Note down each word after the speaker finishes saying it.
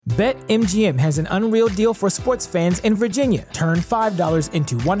BetMGM has an unreal deal for sports fans in Virginia. Turn $5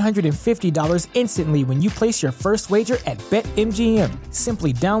 into $150 instantly when you place your first wager at BetMGM.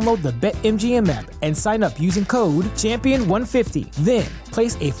 Simply download the BetMGM app and sign up using code Champion150. Then,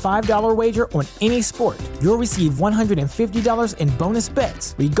 place a $5 wager on any sport. You'll receive $150 in bonus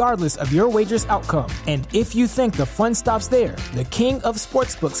bets, regardless of your wager's outcome. And if you think the fun stops there, the King of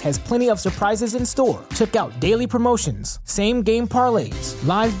Sportsbooks has plenty of surprises in store. Check out daily promotions, same-game parlays,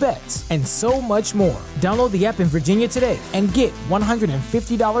 live bets, and so much more. Download the app in Virginia today and get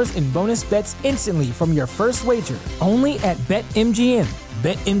 $150 in bonus bets instantly from your first wager. Only at BetMGM.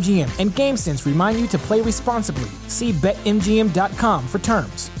 BetMGM and GameSense remind you to play responsibly. See BetMGM.com for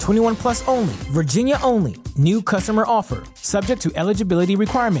terms. 21 plus only. Virginia only. New customer offer. Subject to eligibility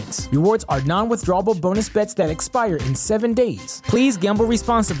requirements. Rewards are non-withdrawable bonus bets that expire in 7 days. Please gamble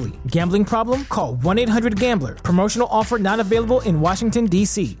responsibly. Gambling problem? Call 1-800-GAMBLER. Promotional offer not available in Washington,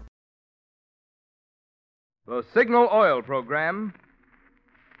 D.C. The Signal Oil Program,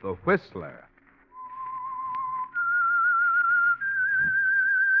 The Whistler.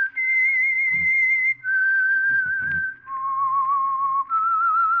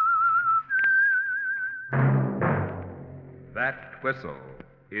 That whistle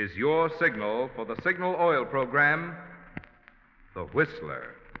is your signal for the Signal Oil Program, The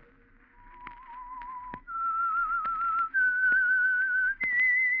Whistler.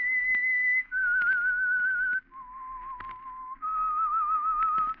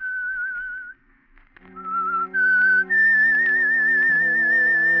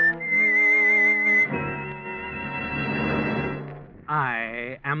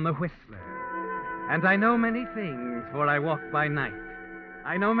 I am the Whistler, and I know many things, for I walk by night.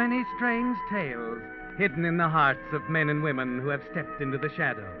 I know many strange tales hidden in the hearts of men and women who have stepped into the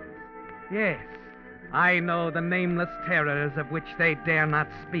shadows. Yes, I know the nameless terrors of which they dare not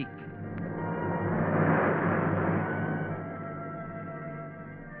speak.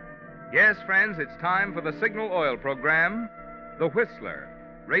 Yes, friends, it's time for the Signal Oil Program, The Whistler,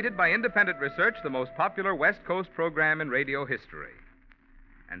 rated by independent research the most popular West Coast program in radio history.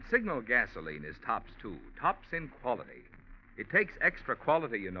 And Signal gasoline is tops, too. Tops in quality. It takes extra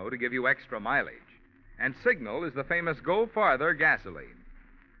quality, you know, to give you extra mileage. And Signal is the famous Go Farther gasoline.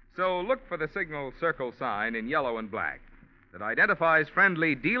 So look for the Signal circle sign in yellow and black that identifies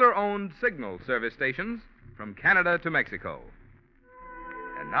friendly dealer-owned Signal service stations from Canada to Mexico.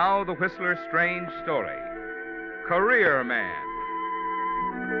 And now the Whistler's strange story. Career Man.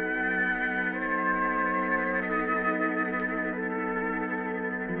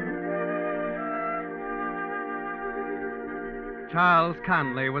 Charles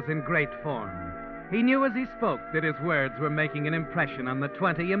Conley was in great form. He knew as he spoke that his words were making an impression on the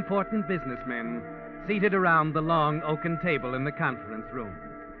 20 important businessmen seated around the long oaken table in the conference room.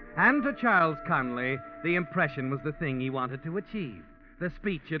 And to Charles Conley, the impression was the thing he wanted to achieve. The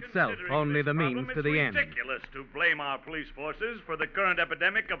speech itself only the means to the end. It's ridiculous to blame our police forces for the current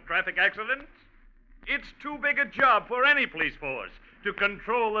epidemic of traffic accidents. It's too big a job for any police force to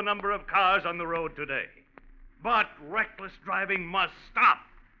control the number of cars on the road today. But reckless driving must stop.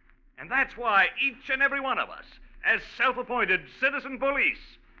 And that's why each and every one of us, as self-appointed citizen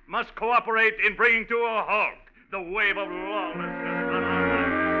police, must cooperate in bringing to a halt the wave of lawlessness on our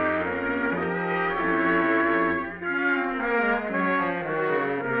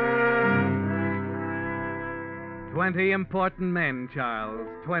roads. 20 important men, Charles.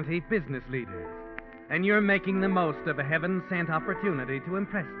 20 business leaders. And you're making the most of a heaven-sent opportunity to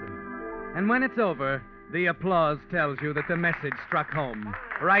impress them. And when it's over, the applause tells you that the message struck home,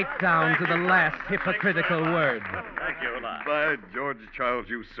 right down to the last hypocritical word. Thank you, Eli. By George, Charles,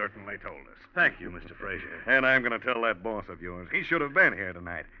 you certainly told us. Thank you, Mr. Frazier. And I'm going to tell that boss of yours. He should have been here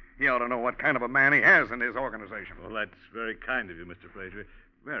tonight. He ought to know what kind of a man he has in his organization. Well, that's very kind of you, Mr. Frazier.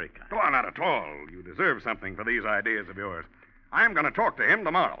 Very kind. Oh, not at all. You deserve something for these ideas of yours. I'm going to talk to him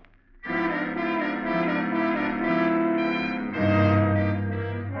tomorrow.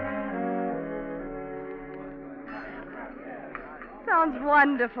 Sounds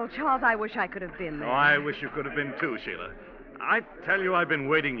wonderful, Charles. I wish I could have been there. Oh, I wish you could have been too, Sheila. I tell you, I've been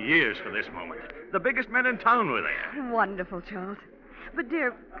waiting years for this moment. The biggest men in town were there. Wonderful, Charles. But,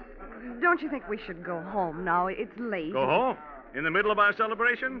 dear, don't you think we should go home now? It's late. Go home? In the middle of our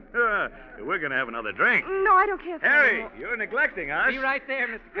celebration? We're going to have another drink. No, I don't care for Harry, anymore. you're neglecting us. Be right there,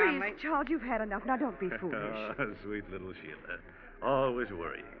 Mr. Conley. Please, Charles, you've had enough. Now, don't be foolish. Oh, sweet little Sheila. Always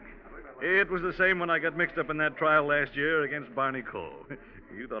worrying. It was the same when I got mixed up in that trial last year against Barney Cole.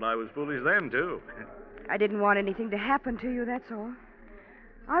 You thought I was foolish then, too. I didn't want anything to happen to you, that's all.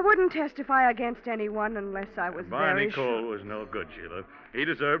 I wouldn't testify against anyone unless I was Barney very Cole sure. was no good, Sheila. He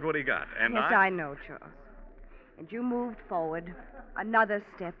deserved what he got. And Yes, I know, Charles. And you moved forward another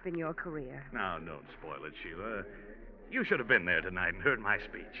step in your career. Now, don't spoil it, Sheila. You should have been there tonight and heard my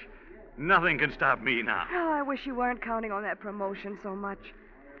speech. Nothing can stop me now. Oh, I wish you weren't counting on that promotion so much.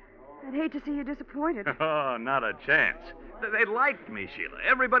 I'd hate to see you disappointed. Oh, not a chance. They liked me, Sheila.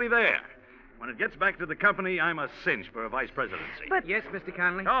 Everybody there. When it gets back to the company, I'm a cinch for a vice presidency. But- Yes, Mr.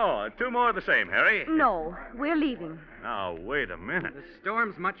 Conley? Oh, two more of the same, Harry. No, we're leaving. Now, wait a minute. The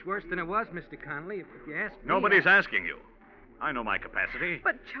storm's much worse than it was, Mr. Conley, if you ask me. Nobody's asking you. I know my capacity.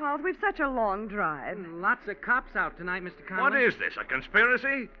 But, Charles, we've such a long drive. Lots of cops out tonight, Mr. Conley. What is this, a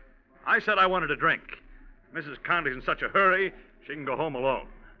conspiracy? I said I wanted a drink. Mrs. Conley's in such a hurry, she can go home alone.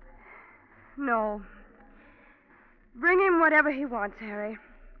 No. Bring him whatever he wants, Harry.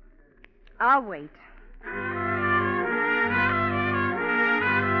 I'll wait.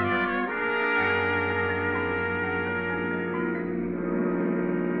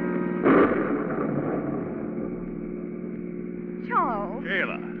 Charles.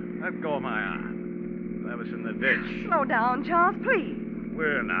 Sheila, let go of my arm. Leave us in the ditch. Slow down, Charles, please.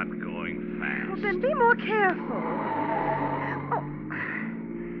 We're not going fast. Well, then be more careful.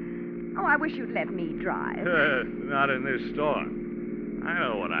 Oh, I wish you'd let me drive. Not in this storm. I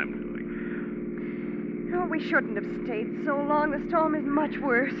know what I'm doing. Oh, we shouldn't have stayed so long. The storm is much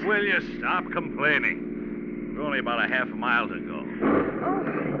worse. Will you stop complaining? We're only about a half a mile to go. Oh.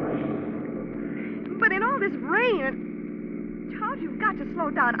 But in all this rain, Charles, you've got to slow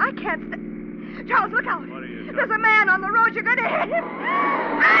down. I can't Charles, look out. What are you doing? There's a man on the road. You're going to hit him.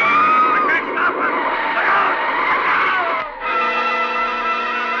 I can't stop him! Look out!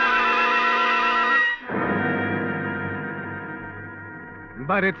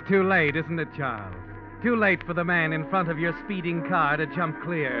 But it's too late, isn't it, Charles? Too late for the man in front of your speeding car to jump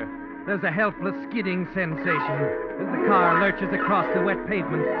clear. There's a helpless skidding sensation as the car lurches across the wet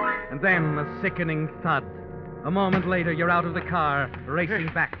pavement, and then a sickening thud. A moment later, you're out of the car, racing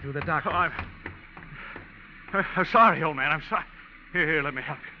back through the darkness. I'm sorry, old man. I'm sorry. Here, let me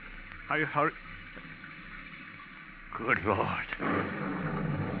help you. Hurry. Good Lord.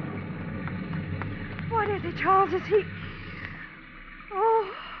 What is it, Charles? Is he...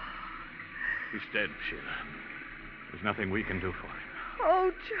 Oh, He's dead, Sheila. There's nothing we can do for him.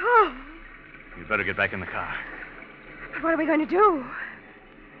 oh, Charles. You'd better get back in the car. But what are we going to do?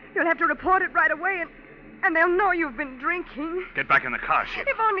 You'll have to report it right away, and they'll know you've been drinking. Get back in the car, Sheila.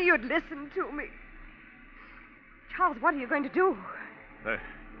 If only you'd listen to me. Charles, what are you going to do?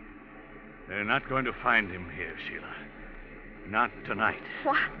 They're not going to find him here, Sheila. Not tonight.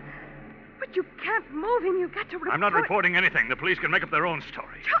 What? But you can't move him. You've got to report... I'm not reporting anything. The police can make up their own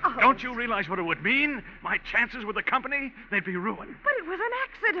story. Charles! Don't you realize what it would mean? My chances with the company? They'd be ruined. But it was an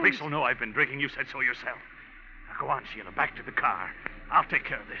accident. Police will know I've been drinking. You said so yourself. Now go on, Sheila. Back to the car. I'll take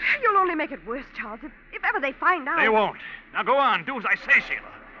care of this. You'll only make it worse, Charles, if ever they find out. They won't. Now go on. Do as I say,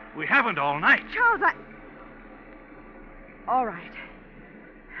 Sheila. We haven't all night. Charles, All right.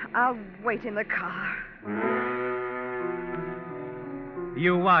 I'll wait in the car.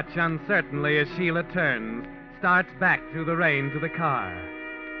 You watch uncertainly as Sheila turns, starts back through the rain to the car.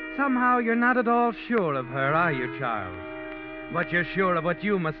 Somehow you're not at all sure of her, are you, Charles? But you're sure of what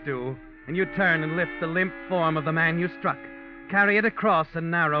you must do, and you turn and lift the limp form of the man you struck, carry it across a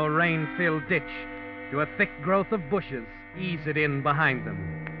narrow, rain-filled ditch to a thick growth of bushes, ease it in behind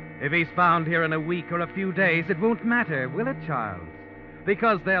them. If he's found here in a week or a few days, it won't matter, will it, Charles?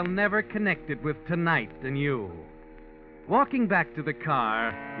 Because they'll never connect it with tonight and you. Walking back to the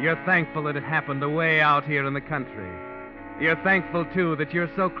car, you're thankful that it happened away out here in the country. You're thankful, too, that you're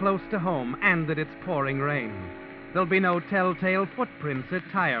so close to home and that it's pouring rain. There'll be no telltale footprints or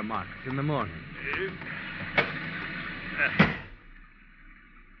tire marks in the morning.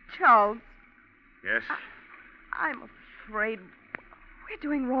 Charles, Yes? I'm afraid we're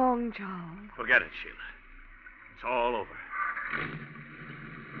doing wrong, Charles. Forget it, Sheila. It's all over.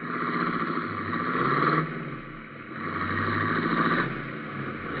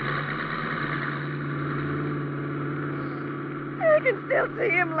 I can still see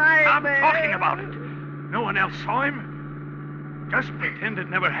him lying Stop there. talking about it. No one else saw him. Just pretend it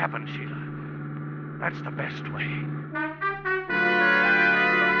never happened, Sheila. That's the best way.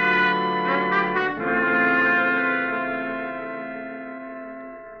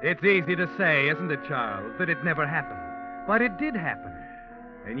 It's easy to say, isn't it, Charles, that it never happened. But it did happen.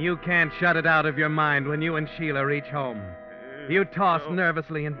 And you can't shut it out of your mind when you and Sheila reach home. You toss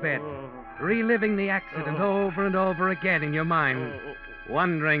nervously in bed, reliving the accident over and over again in your mind,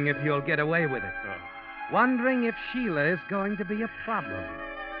 wondering if you'll get away with it. Wondering if Sheila is going to be a problem.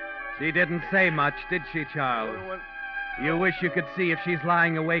 She didn't say much, did she, Charles? You wish you could see if she's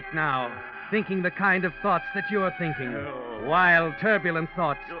lying awake now, thinking the kind of thoughts that you're thinking. Wild, turbulent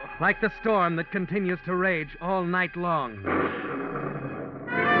thoughts, like the storm that continues to rage all night long.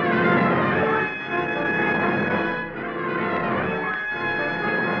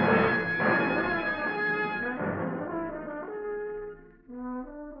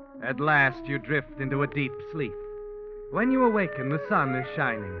 At last, you drift into a deep sleep. When you awaken, the sun is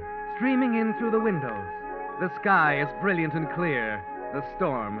shining, streaming in through the windows. The sky is brilliant and clear. The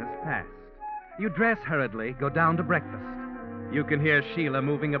storm has passed. You dress hurriedly, go down to breakfast. You can hear Sheila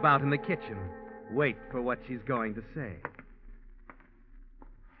moving about in the kitchen. Wait for what she's going to say.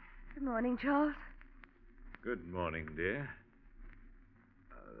 Good morning, Charles. Good morning, dear.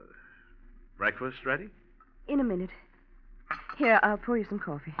 Breakfast ready? In a minute. Here, I'll pour you some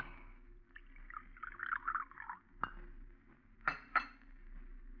coffee.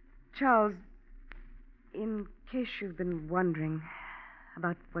 Charles, in case you've been wondering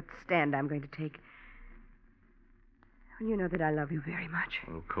about what stand I'm going to take, you know that I love you very much.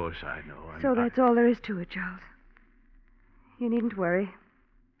 Well, of course I know. So that's all there is to it, Charles. You needn't worry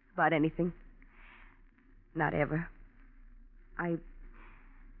about anything. Not ever. I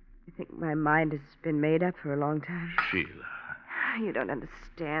think my mind has been made up for a long time. Sheila. You don't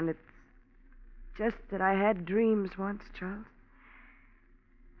understand. It's just that I had dreams once, Charles.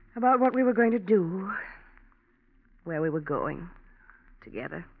 About what we were going to do. Where we were going.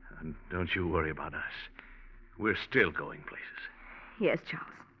 Together. And don't you worry about us. We're still going places. Yes, Charles.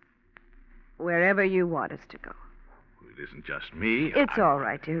 Wherever you want us to go. It isn't just me. It's all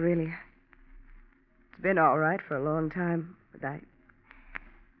right, dear, really. It's been all right for a long time, but I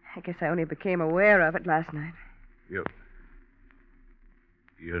guess I only became aware of it last night.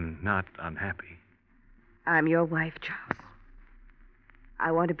 You're not unhappy. I'm your wife, Charles.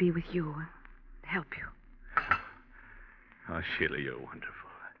 I want to be with you and help you. Oh, Sheila, you're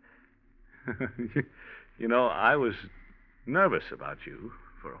wonderful. You know, I was nervous about you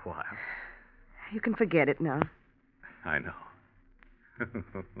for a while. You can forget it now. I know.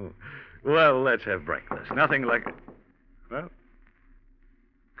 Well, let's have breakfast. Nothing like... Well,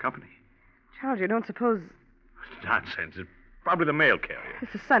 company. Charles, you don't suppose... Nonsense. It's probably the mail carrier.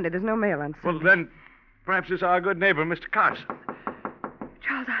 This is Sunday. There's no mail on Sunday. Well, then, perhaps it's our good neighbor, Mr. Carson.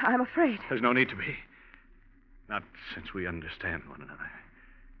 Charles, I'm afraid. There's no need to be. Not since we understand one another.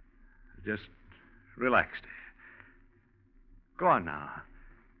 Just relax, dear. Go on now.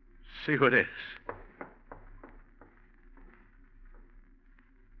 See who it is.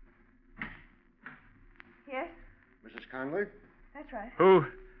 Yes? Mrs. Conley? That's right.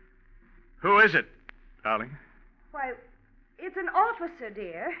 Who is it, darling? Why, it's an officer,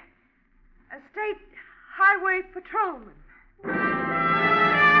 dear. A state highway patrolman.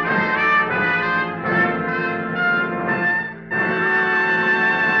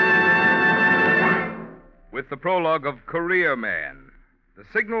 With the prologue of Career Man, the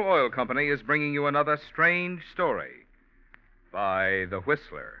Signal Oil Company is bringing you another strange story by The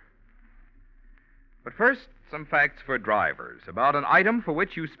Whistler. But first, some facts for drivers about an item for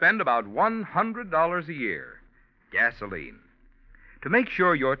which you spend about $100 a year, gasoline. To make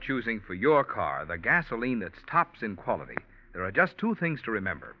sure you're choosing for your car the gasoline that's tops in quality, there are just two things to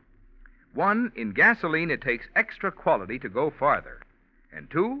remember. One, in gasoline, it takes extra quality to go farther. And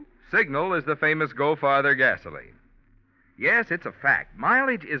two, Signal is the famous Go Farther gasoline. Yes, it's a fact.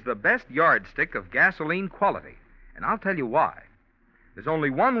 Mileage is the best yardstick of gasoline quality, and I'll tell you why. There's only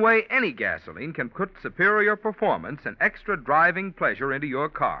one way any gasoline can put superior performance and extra driving pleasure into your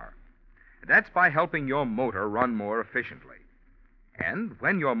car. That's by helping your motor run more efficiently. And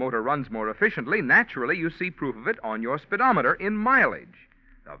when your motor runs more efficiently, naturally you see proof of it on your speedometer in mileage,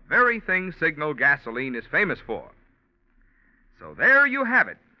 the very thing Signal gasoline is famous for. So there you have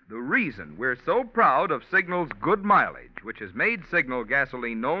it. The reason we're so proud of Signal's good mileage, which has made Signal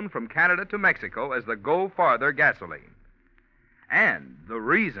gasoline known from Canada to Mexico as the Go Farther gasoline. And the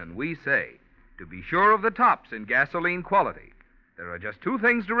reason we say, to be sure of the tops in gasoline quality, there are just two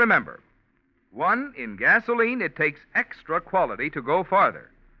things to remember. One, in gasoline, it takes extra quality to go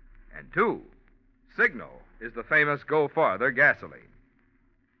farther. And two, Signal is the famous Go Farther gasoline.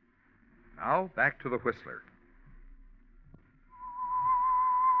 Now, back to the Whistler.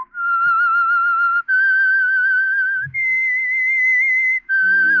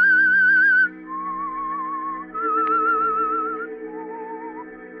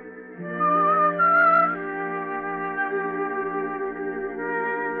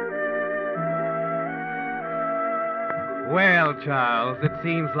 Well, Charles, it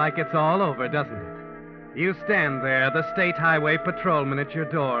seems like it's all over, doesn't it? You stand there, the state highway patrolman at your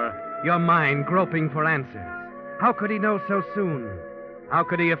door, your mind groping for answers. How could he know so soon? How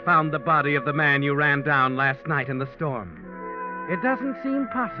could he have found the body of the man you ran down last night in the storm? It doesn't seem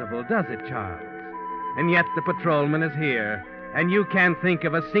possible, does it, Charles? And yet the patrolman is here, and you can't think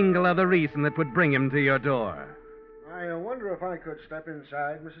of a single other reason that would bring him to your door. I wonder if I could step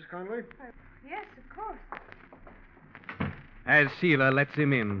inside, Mrs. Conley? Yes, of course. As Sheila lets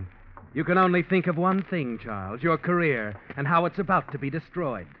him in, you can only think of one thing, Charles, your career and how it's about to be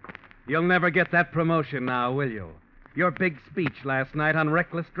destroyed. You'll never get that promotion now, will you? Your big speech last night on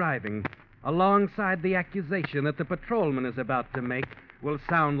reckless driving, alongside the accusation that the patrolman is about to make, will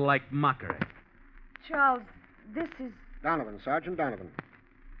sound like mockery. Charles, this is... Donovan, Sergeant Donovan.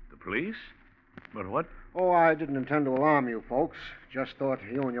 The police? But what? Oh, I didn't intend to alarm you folks. Just thought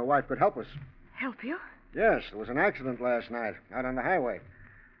you and your wife could help us. Help you? Yes, there was an accident last night out on the highway.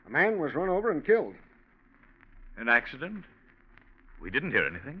 A man was run over and killed. An accident? We didn't hear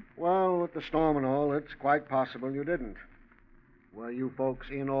anything. Well, with the storm and all, it's quite possible you didn't. Were you folks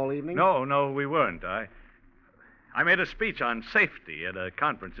in all evening? No, we weren't. I made a speech on safety at a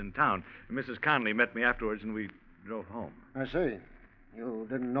conference in town. Mrs. Conley met me afterwards, and we drove home. I see. You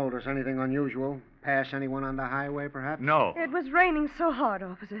didn't notice anything unusual? Pass anyone on the highway, perhaps? No. It was raining so hard,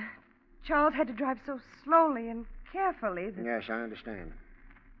 officer. Charles had to drive so slowly and carefully that... Yes, I understand.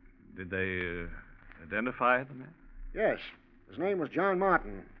 Did they identify the man? Yes. His name was John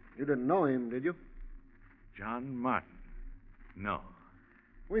Martin. You didn't know him, did you? John Martin? No.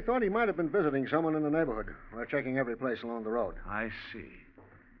 We thought he might have been visiting someone in the neighborhood. We're checking every place along the road. I see.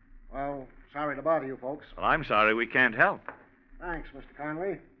 Well, sorry to bother you folks. Well, I'm sorry we can't help. Thanks, Mr.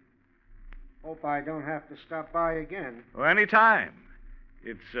 Conley. Hope I don't have to stop by again. Well, any time.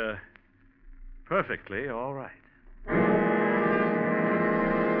 It's, perfectly all right.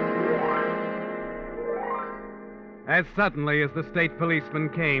 As suddenly as the state policeman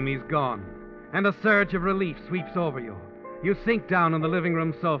came, he's gone. And a surge of relief sweeps over you. You sink down on the living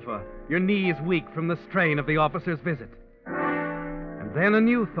room sofa, your knees weak from the strain of the officer's visit. And then a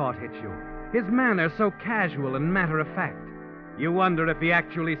new thought hits you. His manner so casual and matter-of-fact. You wonder if he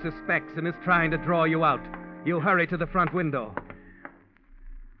actually suspects and is trying to draw you out. You hurry to the front window.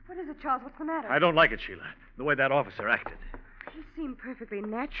 What is it, Charles? What's the matter? I don't like it, Sheila, the way that officer acted. He seemed perfectly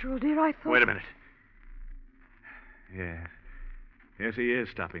natural, dear. I thought... Wait a minute. Yes, he is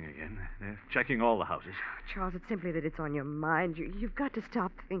stopping again. They're checking all the houses. Charles, it's simply that it's on your mind. You've got to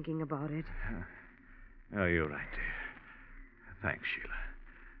stop thinking about it. Oh, you're right, dear. Thanks, Sheila.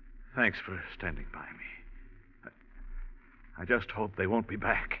 Thanks for standing by me. I just hope they won't be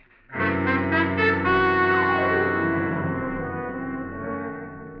back.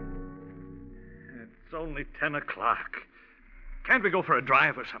 It's only 10 o'clock. Can't we go for a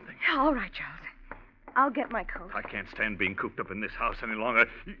drive or something? All right, Charles. I'll get my coat. I can't stand being cooped up in this house any longer.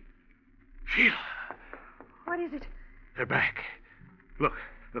 Sheila! What is it? They're back. Look,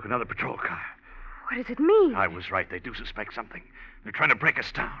 another patrol car. What does it mean? I was right. They do suspect something. They're trying to break us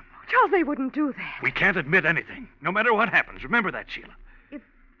down. Charles, they wouldn't do that. We can't admit anything, no matter what happens. Remember that, Sheila. If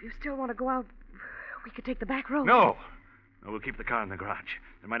you still want to go out, we could take the back road. No, we'll keep the car in the garage.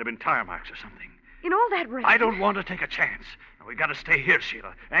 There might have been tire marks or something. In all that rain... I don't want to take a chance. We've got to stay here,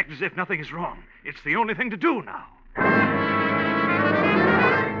 Sheila. Act as if nothing is wrong. It's the only thing to do now.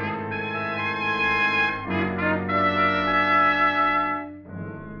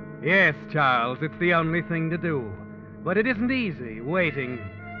 Yes, Charles, it's the only thing to do. But it isn't easy, waiting,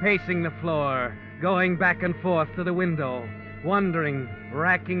 pacing the floor, going back and forth to the window, wondering,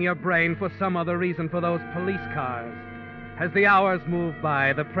 racking your brain for some other reason for those police cars. As the hours move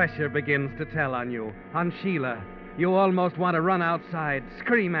by, the pressure begins to tell on you, on Sheila. You almost want to run outside,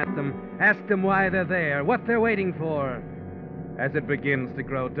 scream at them, ask them why they're there, what they're waiting for. As it begins to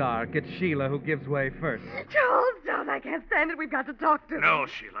grow dark, it's Sheila who gives way first. Charles, I can't stand it. We've got to talk to them. No,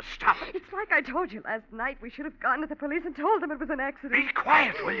 Sheila, stop it. It's like I told you last night. We should have gone to the police and told them it was an accident. Be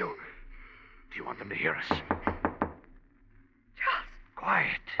quiet, will you? Do you want them to hear us? Charles.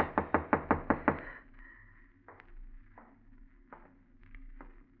 Quiet.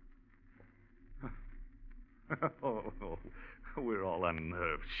 Oh, we're all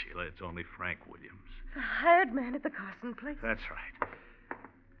unnerved, Sheila. It's only Frank Williams. The hired man at the Carson place. That's right.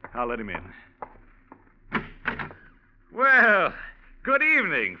 I'll let him in. Well, good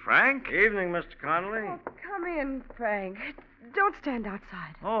evening, Frank. Evening, Mr. Connolly. Oh, come in, Frank. Don't stand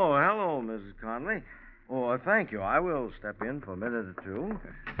outside. Oh, hello, Mrs. Connolly. Oh, thank you. I will step in for a minute or two.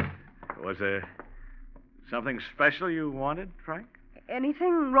 Was there something special you wanted, Frank?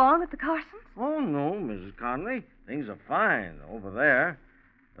 Anything wrong at the Carsons? Oh, no, Mrs. Connolly. Things are fine over there.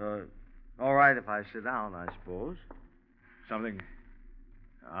 All right if I sit down, I suppose. Something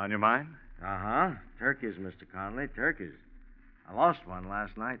On your mind? Uh-huh. Turkeys, Mr. Conley, turkeys. I lost one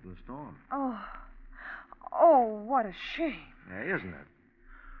last night in the storm. Oh, what a shame. Yeah, isn't it?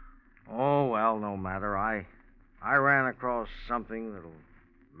 Oh, well, no matter. I ran across something that'll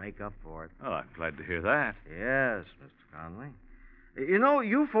make up for it. Oh, I'm glad to hear that. Yes, Mr. Conley. You know,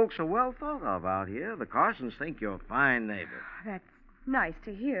 you folks are well thought of out here. The Carsons think you're a fine neighbor. That's nice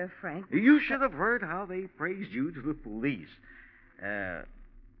to hear, Frank. You should have heard how they praised you to the police.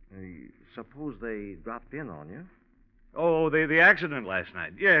 Suppose they dropped in on you? Oh, the accident last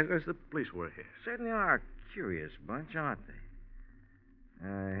night. Yes, the police were here. Certainly are a curious bunch, aren't they?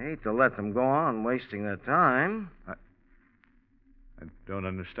 I hate to let them go on wasting their time. I don't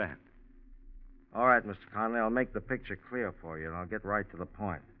understand. All right, Mr. Conley, I'll make the picture clear for you, and I'll get right to the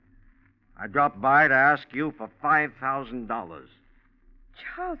point. I dropped by to ask you for $5,000.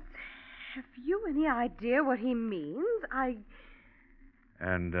 Charles, have you any idea what he means?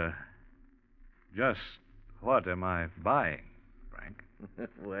 And, just what am I buying, Frank?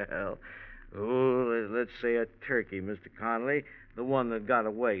 Well, let's say a turkey, Mr. Conley. The one that got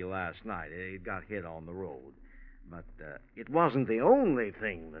away last night. It got hit on the road. But it wasn't the only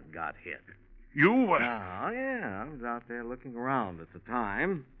thing that got hit. You were... Oh, yeah. I was out there looking around at the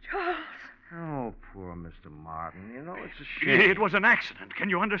time. Charles. Oh, poor Mr. Martin. You know, it's a shame. It was an accident. Can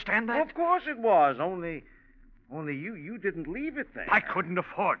you understand that? Of course it was. Only you didn't leave it there. I couldn't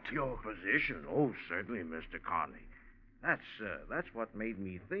afford to. Your position? Oh, certainly, Mr. Conley. That's what made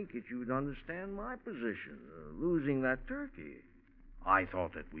me think that you'd understand my position, losing that turkey. I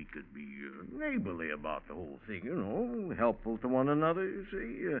thought that we could be neighborly about the whole thing, you know, helpful to one another, you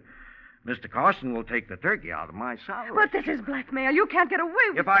see. Mr. Carson will take the turkey out of my salary. But this is blackmail. You can't get away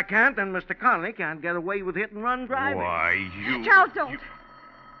with it. If I can't, then Mr. Conley can't get away with hit-and-run driving. Why, you... Charles, don't.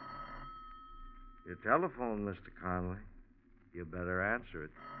 Your telephone, Mr. Conley. You better answer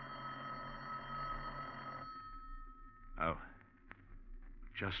it. Oh,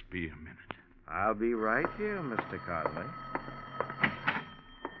 just be a minute. I'll be right here, Mr. Conley.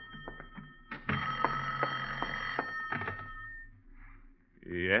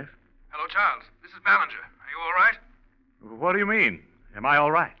 Yes? Hello, Charles. This is Ballinger. Are you all right? What do you mean? Am I all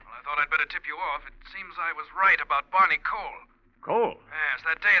right? Well, I thought I'd better tip you off. It seems I was right about Barney Cole. Cole? Yes,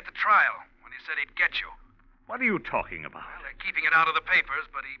 that day at the trial, when he said he'd get you. What are you talking about? Well, they're keeping it out of the papers,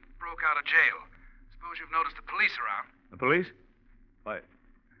 but he broke out of jail. Suppose you've noticed the police around. The police? Why,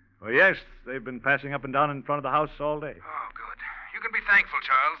 well, yes, they've been passing up and down in front of the house all day. Oh, good. You can be thankful,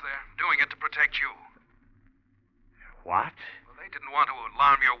 Charles. They're doing it to protect you. What? Well, they didn't want to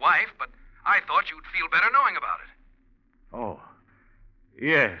alarm your wife, but I thought you'd feel better knowing about it. Oh,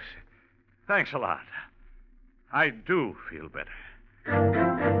 yes. Thanks a lot. I do feel better.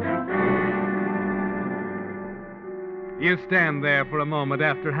 You stand there for a moment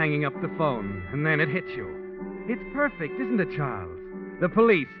after hanging up the phone, and then it hits you. It's perfect, isn't it, Charles? The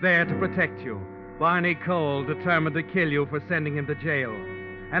police there to protect you. Barney Cole determined to kill you for sending him to jail.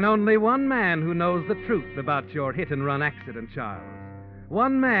 And only one man who knows the truth about your hit-and-run accident, Charles.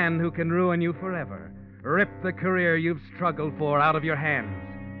 One man who can ruin you forever. Rip the career you've struggled for out of your hands.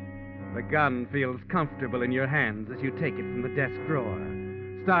 The gun feels comfortable in your hands as you take it from the desk drawer.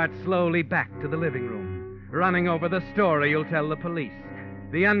 Start slowly back to the living room, running over the story you'll tell the police.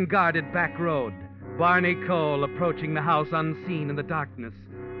 The unguarded back road. Barney Cole approaching the house unseen in the darkness,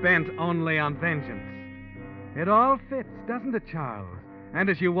 bent only on vengeance. It all fits, doesn't it, Charles? And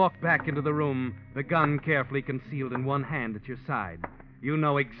as you walk back into the room, the gun carefully concealed in one hand at your side, you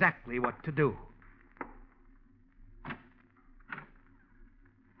know exactly what to do.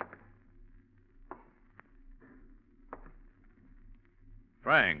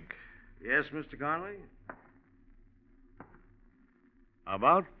 Frank, Yes, Mr. Conley?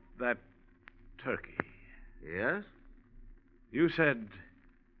 about that turkey. Yes? You said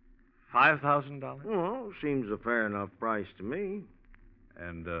 $5,000? Well, seems a fair enough price to me.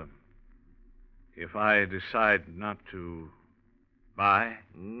 And, if I decide not to buy?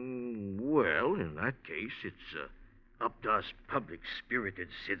 Well, in that case, it's up to us public-spirited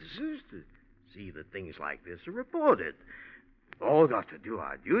citizens to see that things like this are reported. We've all got to do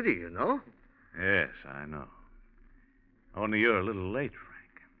our duty, you know. Yes, I know. Only you're a little late,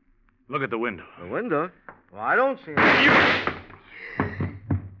 Frank. Look at the window. The window? Well, I don't see it.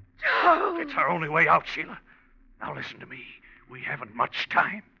 Charles! It's our only way out, Sheila. Now listen to me. We haven't much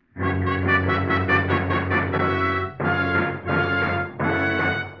time.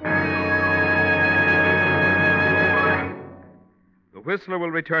 The Whistler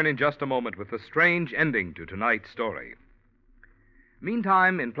will return in just a moment with the strange ending to tonight's story.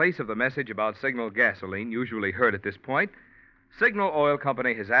 Meantime, in place of the message about signal gasoline usually heard at this point, Signal Oil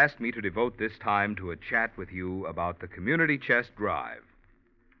Company has asked me to devote this time to a chat with you about the Community Chest Drive.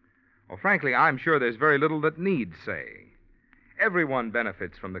 Well, frankly, I'm sure there's very little that needs saying. Everyone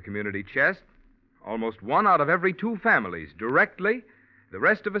benefits from the Community Chest. Almost 1 out of every 2 families directly, the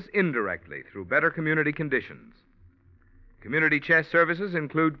rest of us indirectly, through better community conditions. Community Chest services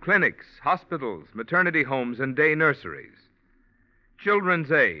include clinics, hospitals, maternity homes, and day nurseries.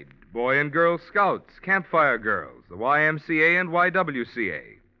 Children's Aid, Boy and Girl Scouts, Campfire Girls, the YMCA and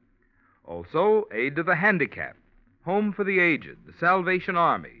YWCA. Also, aid to the handicapped, Home for the Aged, the Salvation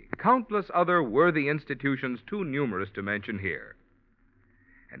Army, countless other worthy institutions too numerous to mention here.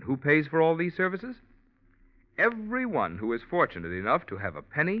 And who pays for all these services? Everyone who is fortunate enough to have a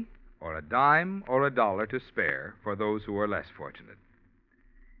penny or a dime or a dollar to spare for those who are less fortunate.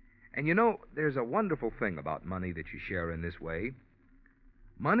 And you know, there's a wonderful thing about money that you share in this way.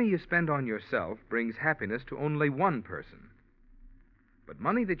 Money you spend on yourself brings happiness to only one person. But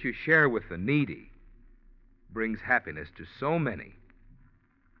money that you share with the needy brings happiness to so many,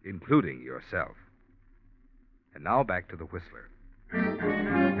 including yourself. And now back to the Whistler.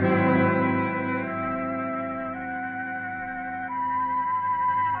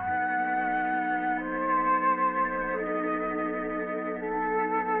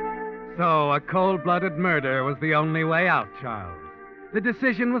 So, a cold-blooded murder was the only way out, Charles. The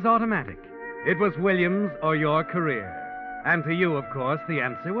decision was automatic. It was Williams or your career. And to you, of course, the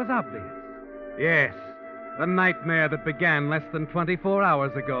answer was obvious. Yes, the nightmare that began less than 24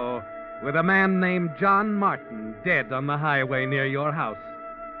 hours ago with a man named John Martin dead on the highway near your house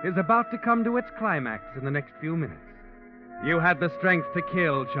is about to come to its climax in the next few minutes. You had the strength to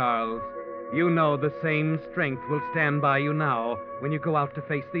kill, Charles. You know the same strength will stand by you now when you go out to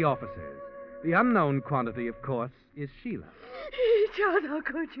face the officers. The unknown quantity, of course, is Sheila. Charles, how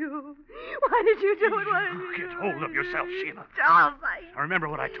could you? Why did you do it? Why did you Get hold of yourself, Sheila. Charles, Now remember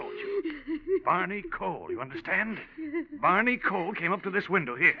what I told you. Barney Cole, you understand? Barney Cole came up to this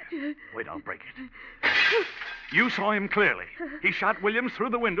window here. Wait, I'll break it. You saw him clearly. He shot Williams through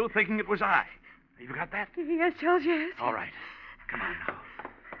the window thinking it was I. You got that? Yes, Charles, yes. All right. Come on now.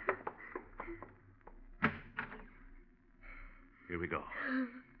 Here we go.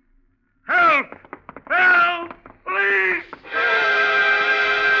 Help! Help! Police!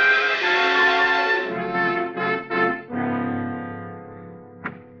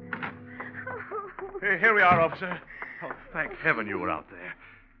 Here we are, officer. Oh, thank heaven you were out there.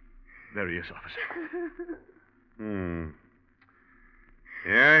 There he is, officer.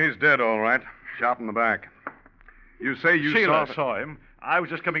 Yeah, he's dead, all right. Shot in the back. You say you Sheila saw... saw him. I was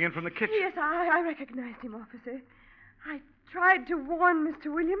just coming in from the kitchen. Yes, I recognized him, officer. I tried to warn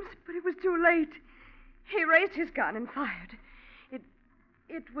Mr. Williams, but it was too late. He raised his gun and fired.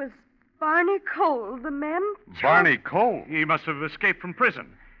 It was Barney Cole, the man... Barney Cole? He must have escaped from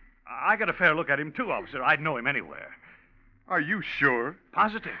prison. I got a fair look at him, too, officer. I'd know him anywhere. Are you sure?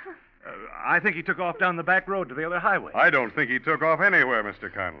 Positive. I think he took off down the back road to the other highway. I don't think he took off anywhere, Mr.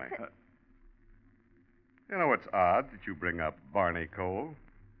 Conley. You know, it's odd that you bring up Barney Cole.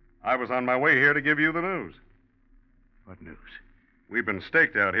 I was on my way here to give you the news. What news? We've been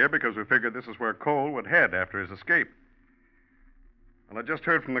staked out here because we figured this is where Cole would head after his escape. Well, I just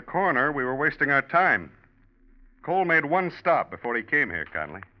heard from the coroner we were wasting our time. Cole made one stop before he came here,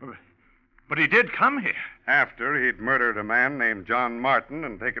 Conley. But he did come here. After he'd murdered a man named John Martin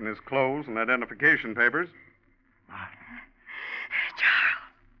and taken his clothes and identification papers. Charles!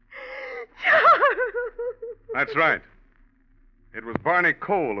 That's right. It was Barney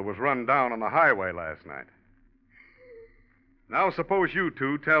Cole who was run down on the highway last night. Now suppose you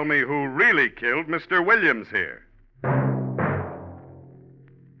two tell me who really killed Mr. Williams here.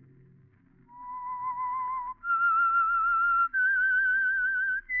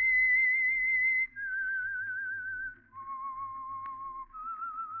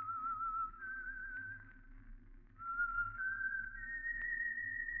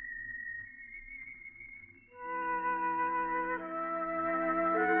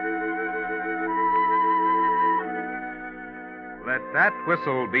 Let that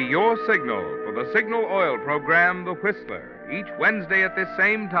whistle be your signal for the Signal Oil program, The Whistler, each Wednesday at this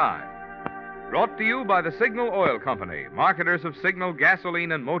same time. Brought to you by the Signal Oil Company, marketers of Signal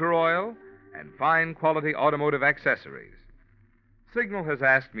gasoline and motor oil and fine quality automotive accessories. Signal has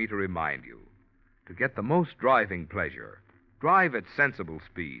asked me to remind you to get the most driving pleasure. Drive at sensible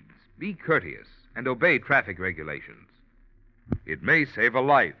speeds, be courteous, and obey traffic regulations. It may save a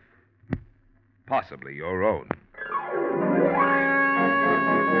life, possibly your own.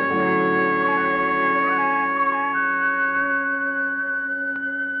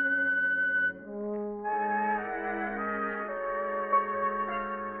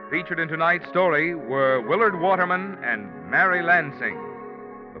 featured in tonight's story were Willard Waterman and Mary Lansing.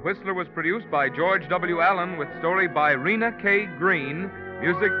 The Whistler was produced by George W. Allen with story by Rena K. Green,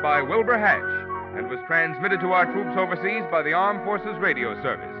 music by Wilbur Hatch, and was transmitted to our troops overseas by the Armed Forces Radio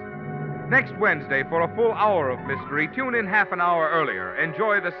Service. Next Wednesday, for a full hour of mystery, tune in half an hour earlier.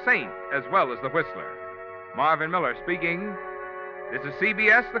 Enjoy The Saint as well as The Whistler. Marvin Miller speaking. This is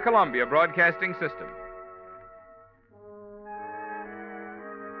CBS, the Columbia Broadcasting System.